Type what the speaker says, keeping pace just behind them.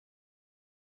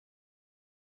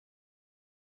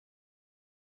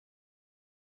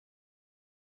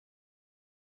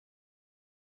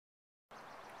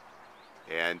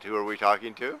And who are we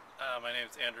talking to? My name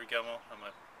is Andy Gemmell. I'm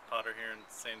a potter here in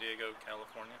San Diego,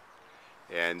 California.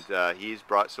 And he's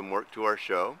brought some work to our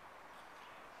show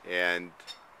and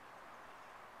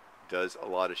does a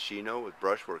lot of Shino with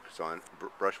brushwork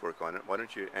on it. Why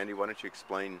don't you, Andy, why don't you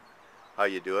explain how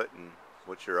you do it and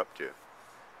what you're up to?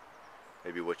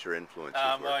 Maybe what your influences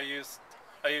were. Well, I use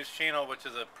Shino, which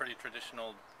is a pretty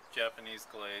traditional Japanese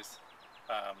glaze,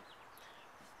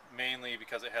 mainly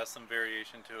because it has some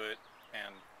variation to it,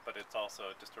 but it's also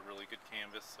just a really good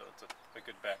canvas, so it's a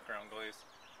good background glaze.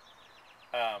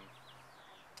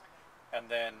 And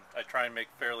then I try and make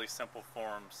fairly simple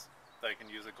forms that I can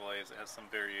use a glaze that has some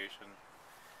variation,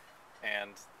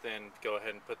 and then go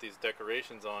ahead and put these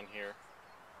decorations on here.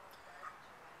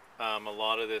 A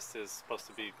lot of this is supposed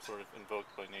to be sort of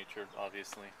invoked by nature,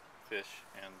 obviously. Fish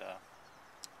and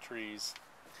trees,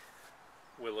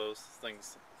 willows,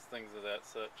 things of that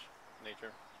such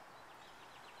nature.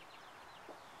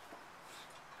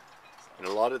 And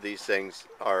a lot of these things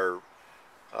are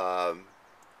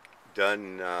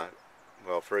done,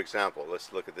 well, for example,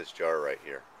 let's look at this jar right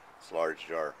here. This large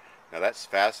jar. Now that's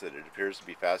faceted. It appears to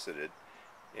be faceted.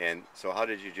 And so how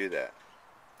did you do that?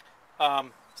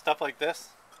 Stuff like this.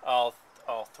 I'll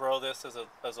throw this as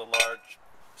a large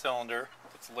cylinder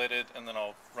that's lidded, and then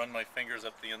I'll run my fingers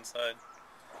up the inside.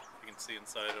 You can see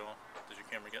inside it all. Does your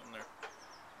camera get in there?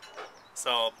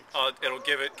 So it'll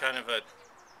give it kind of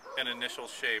an initial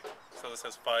shape. So this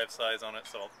has 5 sides on it,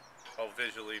 so I'll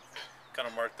visually kind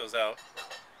of mark those out.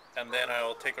 And then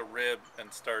I'll take a rib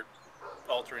and start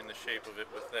altering the shape of it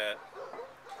with that.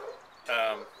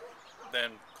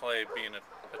 Then clay being a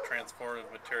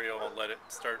transformative material, I'll let it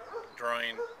start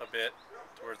drying a bit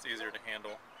to where it's easier to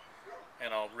handle.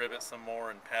 And I'll rib it some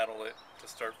more and paddle it to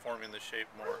start forming the shape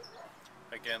more.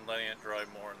 Again, letting it dry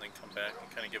more, and then come back and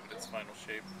kind of give it its final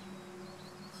shape.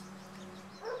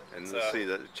 And let's see,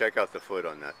 check out the foot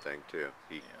on that thing too.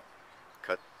 He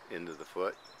cut into the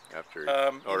foot after,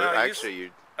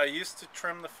 I used to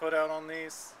trim the foot out on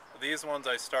these. These ones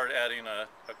I start adding a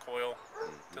coil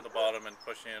to the bottom and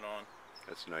pushing it on.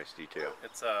 That's nice detail.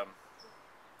 It's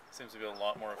seems to be a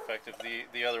lot more effective.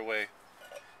 The other way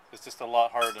is just a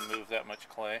lot harder to move that much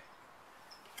clay.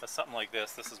 Something like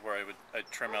this. This is where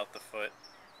I'd trim out the foot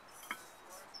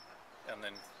and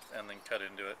then cut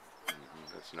into it.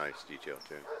 That's nice detail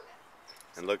too.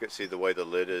 And look at, see the way the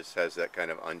lid has that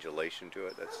kind of undulation to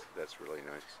it. That's really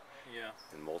nice. Yeah.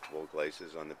 And multiple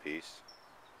glazes on the piece.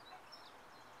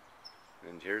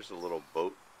 And here's a little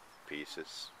boat piece.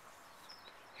 It's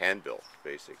hand built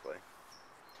basically.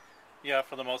 Yeah,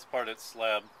 for the most part it's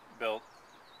slab built.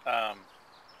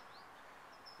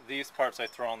 These parts I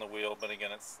throw on the wheel, but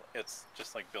again it's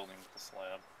just like building with the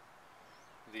slab.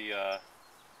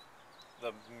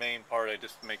 The main part I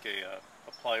just make a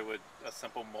plywood, a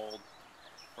simple mold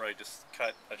where I just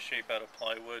cut a shape out of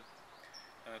plywood,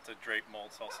 and it's a drape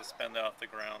mold, so I'll suspend that off the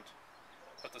ground,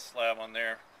 put the slab on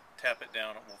there, tap it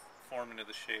down, it will form into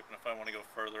the shape, and if I want to go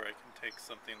further I can take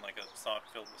something like a sock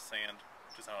filled with sand,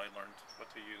 which is how I learned what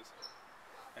to use,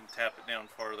 and tap it down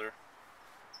farther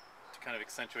to kind of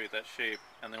accentuate that shape.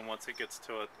 And then once it gets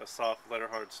to a soft letter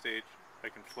hard stage, I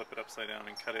can flip it upside down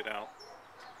and cut it out.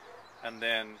 And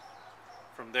then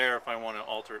from there, if I want to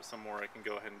alter it some more, I can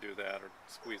go ahead and do that, or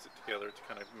squeeze it together to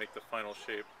kind of make the final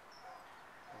shape.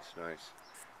 That's nice.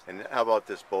 And how about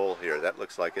this bowl here? That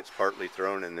looks like it's partly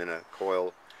thrown and then a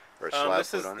coil or a slab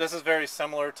put on it. This is very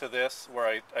similar to this,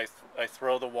 where I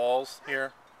throw the walls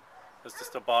here. It's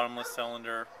just a bottomless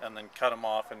cylinder, and then cut them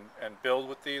off and build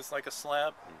with these like a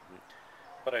slab.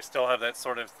 But I still have that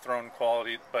sort of thrown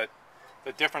quality. But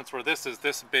the difference where this is,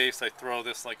 this base, I throw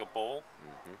this like a bowl,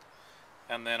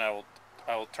 and then I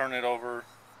will turn it over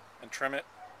and trim it,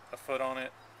 a foot on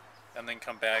it, and then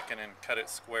come back and then cut it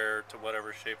square to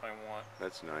whatever shape I want.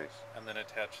 That's nice. And then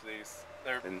attach these.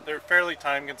 They're fairly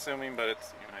time consuming, but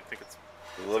it's, you know, I think it's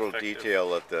the little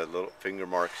detail of the little finger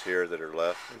marks here that are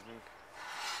left.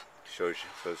 Shows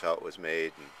how it was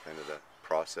made and kind of the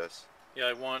process. Yeah,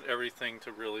 I want everything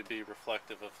to really be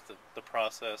reflective of the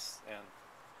process and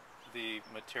the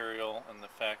material, and the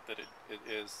fact that it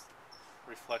is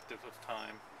reflective of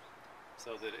time,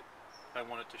 so that I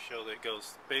want it to show that it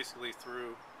goes basically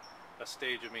through a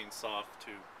stage of being soft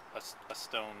to a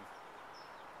stone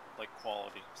like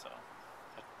quality. So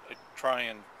I try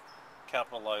and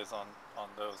capitalize on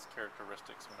those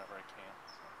characteristics whenever I can.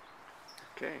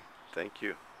 Okay, thank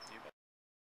you.